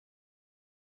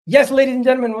Yes, ladies and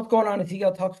gentlemen, what's going on? It's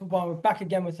Egal Talks Football. We're back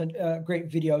again with a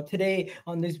great video. Today,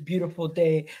 on this beautiful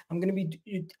day, I'm going to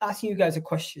be asking you guys a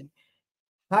question.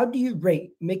 How do you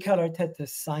rate Mikel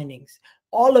Arteta's signings,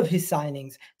 all of his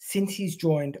signings since he's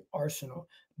joined Arsenal?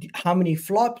 How many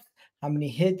flops, how many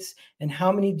hits, and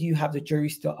how many do you have the jury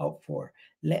still out for?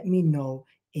 Let me know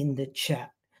in the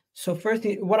chat. So first,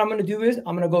 what I'm going to do is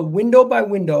I'm going to go window by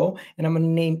window, and I'm going to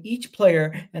name each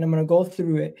player, and I'm going to go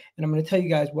through it, and I'm going to tell you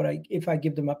guys if I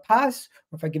give them a pass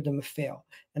or if I give them a fail.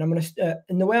 And I'm going to,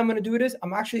 and the way I'm going to do it is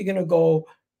I'm actually going to go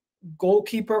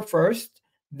goalkeeper first,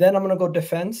 then I'm going to go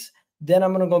defense, then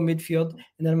I'm going to go midfield,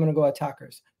 and then I'm going to go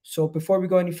attackers. So before we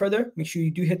go any further, make sure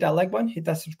you do hit that like button, hit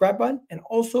that subscribe button, and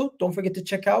also don't forget to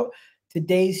check out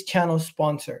today's channel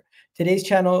sponsor. Today's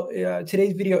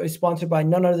video is sponsored by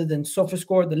none other than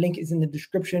SofaScore. The link is in the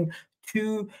description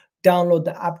to download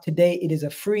the app today. It is a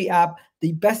free app,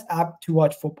 the best app to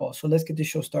watch football. So let's get this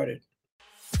show started.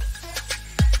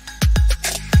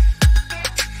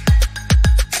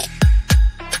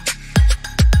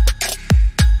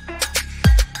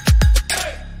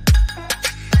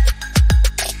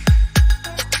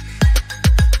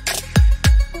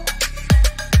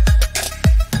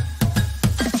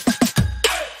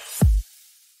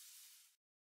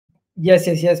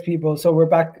 Yes, people. So we're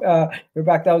back. We're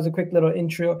back. That was a quick little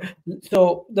intro.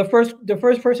 So the first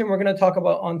person we're going to talk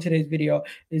about on today's video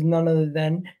is none other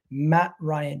than Matt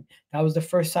Ryan. That was the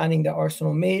first signing that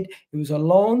Arsenal made. It was a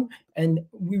loan, and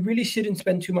we really shouldn't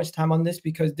spend too much time on this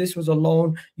because this was a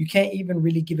loan. You can't even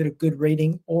really give it a good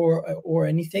rating or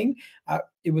anything.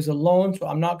 It was a loan, so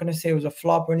I'm not going to say it was a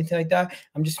flop or anything like that.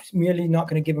 I'm just merely not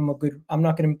going to give him a good. I'm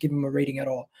not going to give him a rating at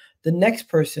all. The next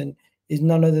person is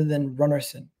none other than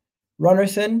Runnerson.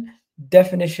 Runnerson,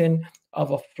 definition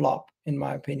of a flop, in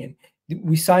my opinion.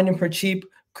 We signed him for cheap,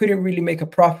 couldn't really make a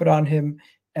profit on him.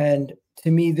 And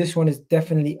to me, this one is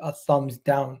definitely a thumbs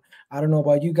down. I don't know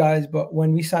about you guys, but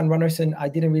when we signed Runnerson, I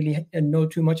didn't really know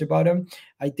too much about him.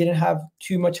 I didn't have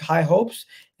too much high hopes.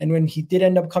 And when he did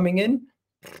end up coming in,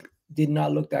 did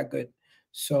not look that good.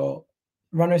 So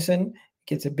Runnerson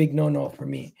gets a big no-no for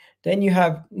me. Then you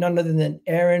have none other than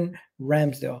Aaron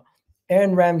Ramsdale.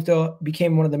 Aaron Ramsdale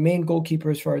became one of the main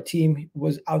goalkeepers for our team. He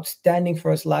was outstanding for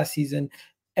us last season.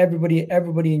 Everybody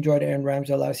enjoyed Aaron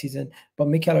Ramsdale last season, but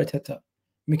Mikel Arteta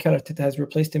has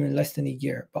replaced him in less than a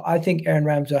year. But I think Aaron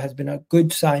Ramsdale has been a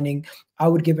good signing. I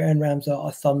would give Aaron Ramsdale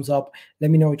a thumbs up. Let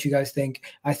me know what you guys think.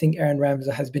 I think Aaron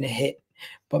Ramsdale has been a hit,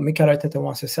 but Mikel Arteta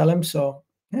wants to sell him. So,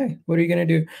 hey, what are you going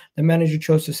to do? The manager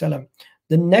chose to sell him.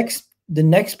 The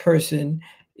next person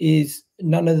is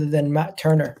none other than Matt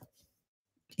Turner.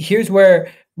 Here's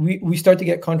where we start to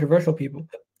get controversial, people.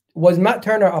 Was Matt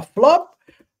Turner a flop,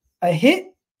 a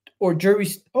hit, or jury?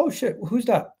 Oh, shit. Who's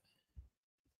that?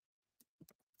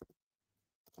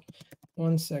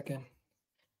 1 second.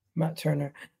 Matt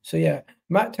Turner. So, yeah,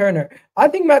 Matt Turner. I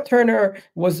think Matt Turner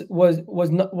was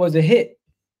a hit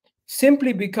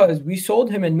simply because we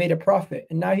sold him and made a profit.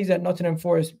 And now he's at Nottingham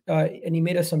Forest and he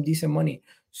made us some decent money.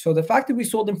 So the fact that we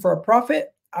sold him for a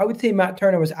profit, I would say Matt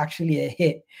Turner was actually a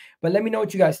hit. But let me know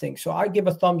what you guys think. So I give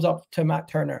a thumbs up to Matt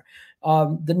Turner.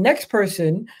 The next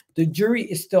person, the jury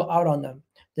is still out on them.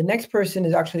 The next person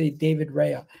is actually David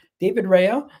Raya. David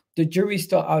Raya, the jury is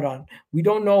still out on. We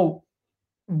don't know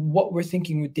what we're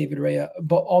thinking with David Raya,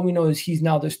 but all we know is he's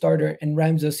now the starter and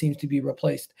Ramsdale seems to be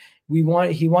replaced. He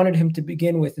wanted him to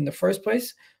begin with in the first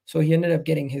place, so he ended up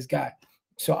getting his guy.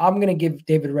 So I'm going to give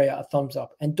David Raya a thumbs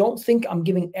up. And don't think I'm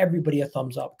giving everybody a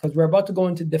thumbs up because we're about to go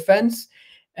into defense.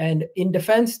 And in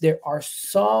defense, there are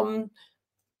some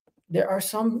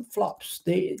flops,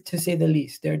 to say the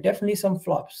least. There are definitely some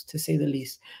flops, to say the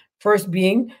least. First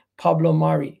being Pablo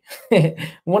Mari.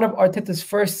 One of Arteta's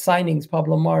first signings,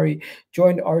 Pablo Mari,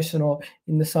 joined Arsenal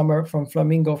in the summer from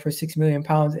Flamengo for £6 million.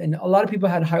 And a lot of people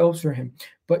had high hopes for him.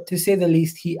 But to say the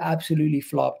least, he absolutely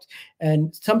flopped.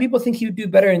 And some people think he would do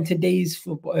better in today's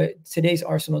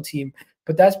Arsenal team.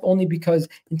 But that's only because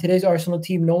in today's Arsenal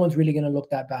team, no one's really going to look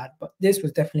that bad. But this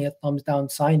was definitely a thumbs down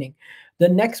signing. The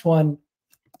next one,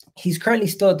 he's currently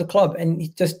still at the club and he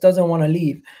just doesn't want to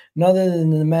leave. None other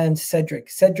than the man Cedric.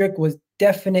 Cedric was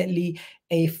definitely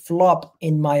a flop,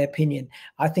 in my opinion.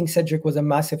 I think Cedric was a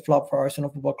massive flop for Arsenal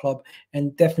Football Club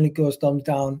and definitely goes thumbs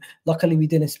down. Luckily, we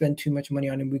didn't spend too much money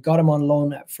on him. We got him on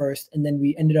loan at first, and then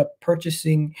we ended up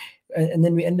purchasing, and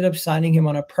then we ended up signing him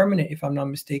on a permanent, if I'm not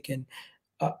mistaken,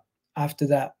 after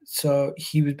that. So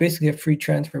he was basically a free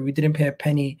transfer. We didn't pay a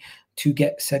penny to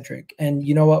get Cedric. And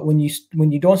you know what? When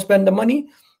you don't spend the money,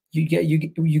 you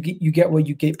get what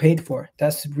you get paid for.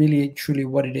 That's really truly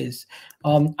what it is.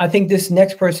 I think this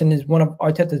next person is one of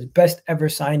Arteta's best ever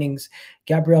signings.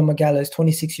 Gabriel Magalhaes,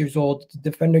 26 years old. The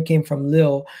defender came from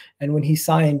Lille, and when he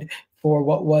signed for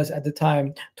what was at the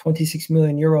time 26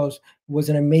 million euros, was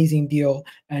an amazing deal,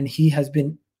 and he has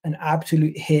been an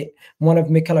absolute hit. One of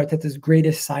Mikel Arteta's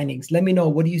greatest signings. Let me know,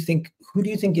 what do you think? Who do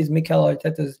you think is Mikel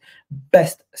Arteta's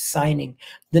best signing?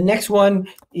 The next one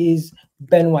is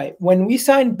Ben White. When we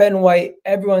signed Ben White,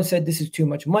 everyone said this is too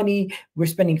much money. We're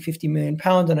spending 50 million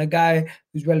pounds on a guy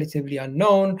who's relatively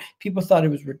unknown. People thought it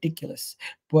was ridiculous,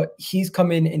 but he's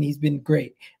come in and he's been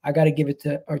great. I got to give it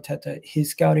to Arteta.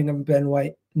 His scouting of Ben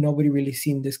White, nobody really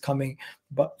seen this coming,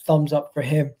 but thumbs up for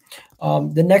him.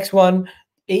 The next one,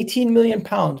 18 million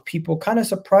pounds. People kind of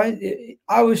surprised.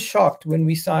 I was shocked when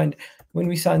we signed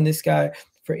this guy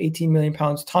for 18 million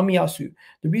pounds. Tomiyasu.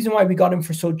 The reason why we got him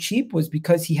for so cheap was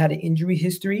because he had an injury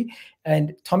history,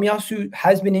 and Tomiyasu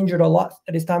has been injured a lot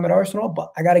at his time at Arsenal,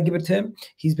 but I got to give it to him.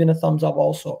 He's been a thumbs up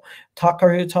also.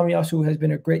 Takahiro Tomiyasu has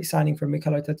been a great signing for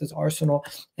Mikel Arteta's Arsenal,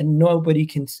 and nobody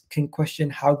can question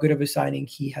how good of a signing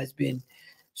he has been.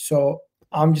 So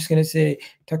I'm just going to say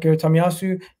Takahiro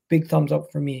Tomiyasu, big thumbs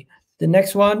up for me. The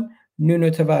next one, Nuno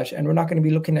Tavares, and we're not going to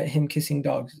be looking at him kissing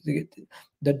dogs,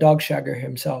 the dog shagger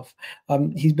himself.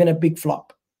 He's been a big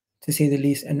flop, to say the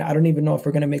least, and I don't even know if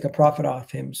we're going to make a profit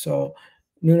off him. So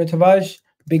Nuno Tavares,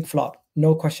 big flop,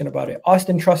 no question about it.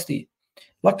 Austin Trusty.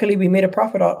 Luckily, we made a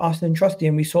profit on Austin Trusty,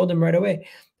 and we sold him right away.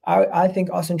 I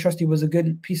think Austin Trusty was a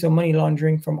good piece of money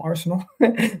laundering from Arsenal,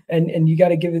 and you got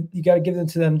to give them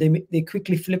to them. They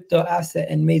quickly flipped the asset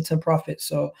and made some profit.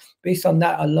 So based on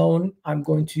that alone, I'm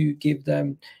going to give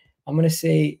them. I'm going to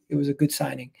say it was a good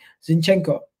signing.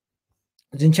 Zinchenko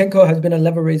has been a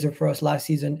level raiser for us last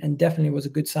season and definitely was a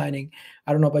good signing.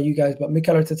 I don't know about you guys, but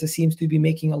Mikel Arteta seems to be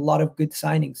making a lot of good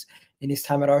signings in his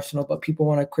time at Arsenal, but people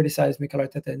want to criticize Mikel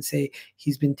Arteta and say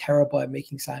he's been terrible at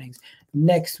making signings.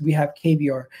 Next, we have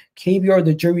KVR. KVR,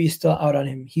 the jury is still out on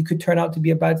him. He could turn out to be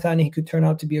a bad signing. He could turn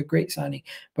out to be a great signing.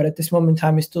 But at this moment in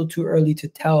time, it's still too early to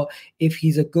tell if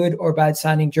he's a good or bad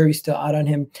signing. Jury's still out on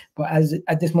him. But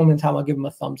at this moment in time, I'll give him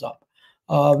a thumbs up.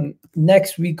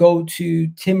 Next, we go to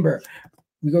Timber.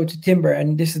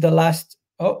 And this is the last.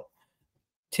 Oh,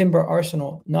 Timber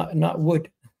Arsenal, not Wood.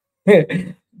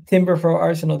 Timber from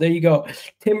Arsenal. There you go.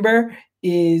 Timber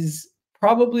is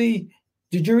probably,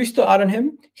 the jury's still out on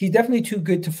him. He's definitely too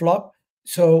good to flop.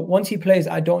 So once he plays,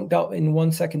 I don't doubt in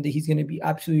 1 second that he's going to be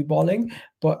absolutely balling,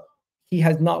 but he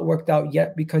has not worked out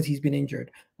yet because he's been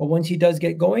injured. But once he does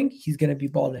get going, he's going to be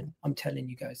balling. I'm telling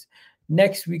you guys.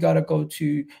 Next, we got to go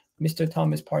to Mr.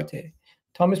 Thomas Partey.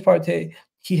 Thomas Partey,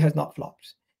 he has not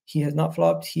flopped. He has not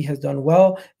flopped. He has done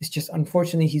well. It's just,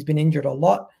 unfortunately, he's been injured a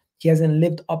lot. He hasn't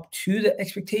lived up to the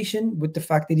expectation with the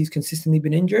fact that he's consistently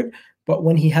been injured. But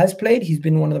when he has played, he's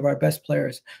been one of our best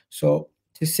players. So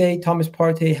to say Thomas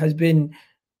Partey has been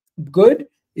good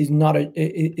is not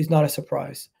a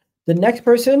surprise. The next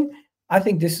person, I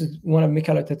think this is one of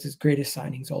Mikel Arteta's greatest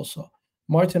signings also.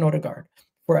 Martin Odegaard.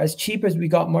 For as cheap as we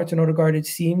got Martin Odegaard, it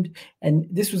seemed, and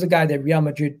this was a guy that Real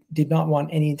Madrid did not want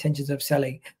any intentions of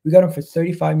selling. We got him for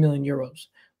 35 million euros.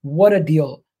 What a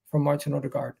deal from Martin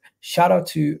Odegaard. Shout out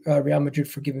to Real Madrid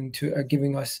for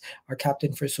giving us our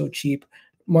captain for so cheap.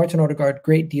 Martin Odegaard,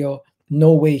 great deal.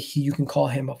 No way you can call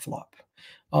him a flop.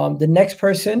 The next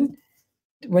person,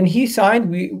 when he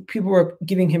signed, people were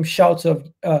giving him shouts of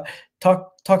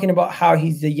talking about how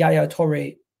he's the Yaya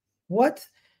Toure. What?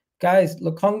 Guys,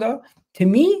 Lokonga, to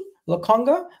me,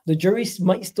 Lokonga, the jury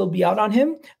might still be out on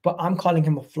him, but I'm calling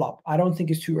him a flop. I don't think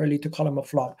it's too early to call him a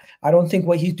flop. I don't think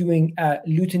what he's doing at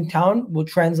Luton Town will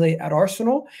translate at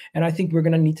Arsenal, and I think we're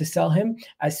going to need to sell him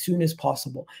as soon as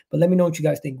possible. But let me know what you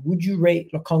guys think. Would you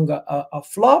rate Lokonga a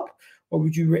flop, or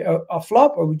would you rate a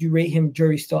flop, or would you rate him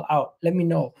jury still out? Let me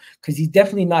know, because he's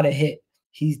definitely not a hit.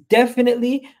 He's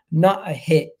definitely not a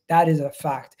hit. That is a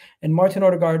fact. And Martin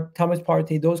Odegaard, Thomas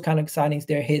Partey, those kind of signings,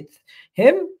 they're hits.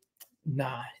 Him,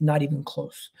 nah, not even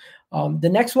close. The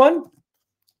next one,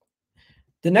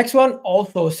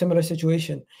 also a similar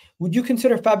situation. Would you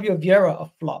consider Fabio Vieira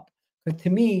a flop? Because to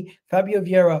me, Fabio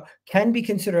Vieira can be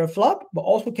considered a flop, but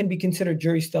also can be considered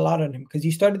jury still out on him because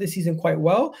he started the season quite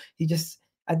well. He just,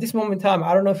 at this moment in time,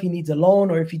 I don't know if he needs a loan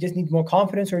or if he just needs more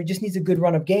confidence or he just needs a good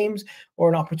run of games or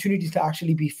an opportunity to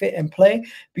actually be fit and play,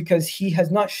 because he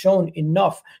has not shown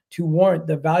enough to warrant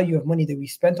the value of money that we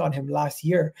spent on him last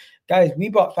year. Guys, we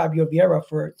bought Fabio Vieira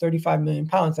for 35 million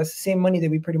pounds. That's the same money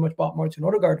that we pretty much bought Martin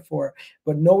Odegaard for,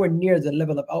 but nowhere near the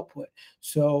level of output.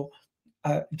 So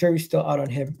jury's still out on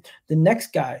him. The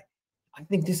next guy, I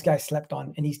think this guy slept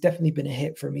on, and he's definitely been a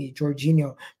hit for me.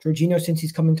 Jorginho, since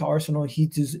he's coming to Arsenal, he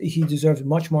deserves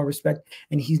much more respect,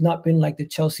 and he's not been like the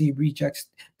Chelsea rejects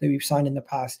that we've signed in the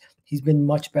past. He's been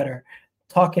much better.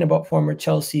 Talking about former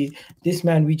Chelsea, this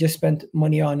man we just spent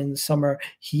money on in the summer,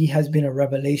 he has been a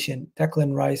revelation.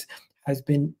 Declan Rice has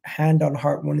been, hand on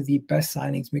heart, one of the best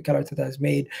signings Mikel Arteta has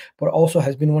made, but also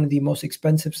has been one of the most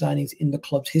expensive signings in the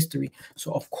club's history.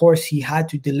 So of course he had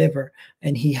to deliver,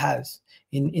 and he has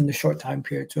in the short time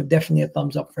period. So definitely a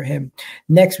thumbs up for him.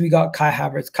 Next, we got Kai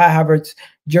Havertz. Kai Havertz,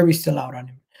 jury's still out on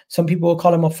him. Some people will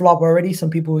call him a flop already. Some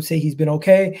people would say he's been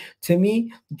okay. To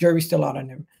me, jury's still out on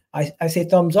him. I say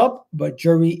thumbs up, but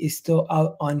jury is still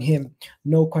out on him.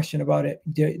 No question about it.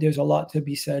 There's a lot to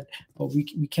be said, but we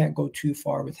can't go too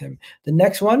far with him. The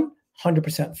next one,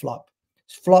 100% flop.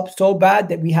 Flop so bad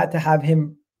that we had to have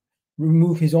him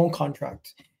remove his own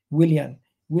contract. Willian,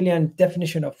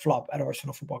 definition of flop at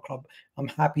Arsenal Football Club. I'm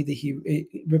happy that he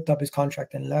ripped up his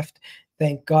contract and left.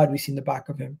 Thank God we've seen the back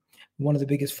of him. One of the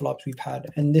biggest flops we've had.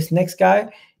 And this next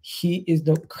guy, he is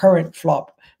the current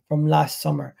flop from last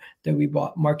summer that we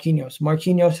bought, Marquinhos.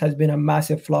 Marquinhos has been a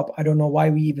massive flop. I don't know why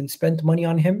we even spent money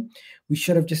on him. We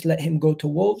should have just let him go to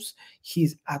Wolves.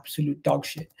 He's absolute dog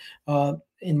shit,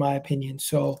 in my opinion.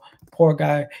 So poor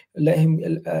guy, let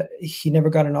him. He never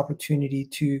got an opportunity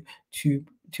to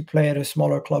play at a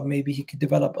smaller club. Maybe he could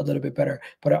develop a little bit better.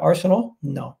 But at Arsenal,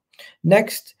 no.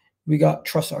 Next, we got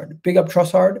Trossard. Big up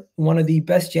Trossard, one of the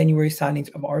best January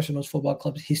signings of Arsenal's football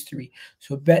club's history.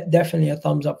 So definitely a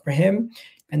thumbs up for him.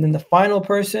 And then the final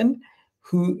person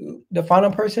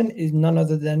is none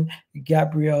other than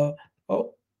Gabriel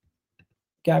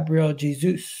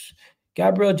Jesus.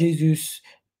 Gabriel Jesus,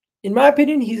 in my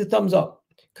opinion, he's a thumbs up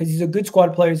because he's a good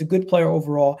squad player. He's a good player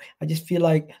overall. I just feel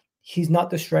like he's not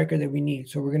the striker that we need.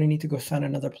 So we're going to need to go sign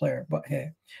another player. But hey,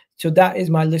 so that is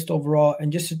my list overall.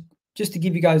 And just to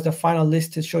give you guys the final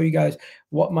list to show you guys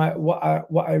what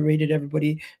I rated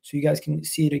everybody, so you guys can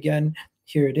see it again.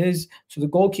 Here it is. So the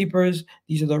goalkeepers,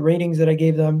 these are the ratings that I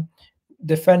gave them.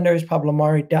 Defenders, Pablo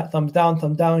Mari, thumbs down,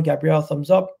 thumb down. Gabriel, thumbs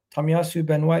up. Tomiyasu,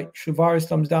 Ben White, Suarez,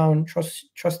 thumbs down.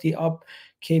 Trusty, up.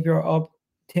 Caviar, up.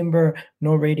 Timber,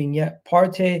 no rating yet.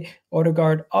 Partey,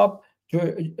 Odegaard, up.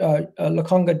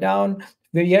 Lokonga, down.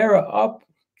 Vieira, up.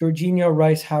 Jorginho,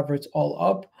 Rice, Havertz, all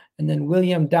up. And then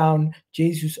William, down.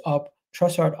 Jesus, up.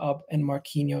 Trossard, up. And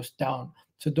Marquinhos, down.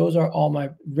 So those are all my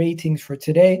ratings for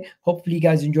today. Hopefully you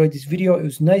guys enjoyed this video. It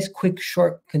was nice, quick,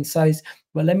 short, concise.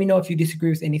 But let me know if you disagree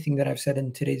with anything that I've said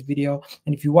in today's video.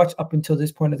 And if you watched up until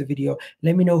this point of the video,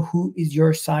 let me know who is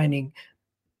your signing,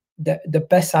 the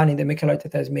best signing that Mikel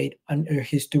Arteta has made under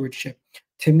his stewardship.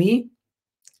 To me,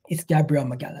 it's Gabriel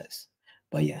Magalhaes.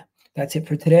 But yeah, that's it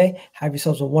for today. Have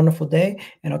yourselves a wonderful day,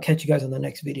 and I'll catch you guys on the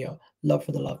next video. Love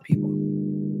for the love, people.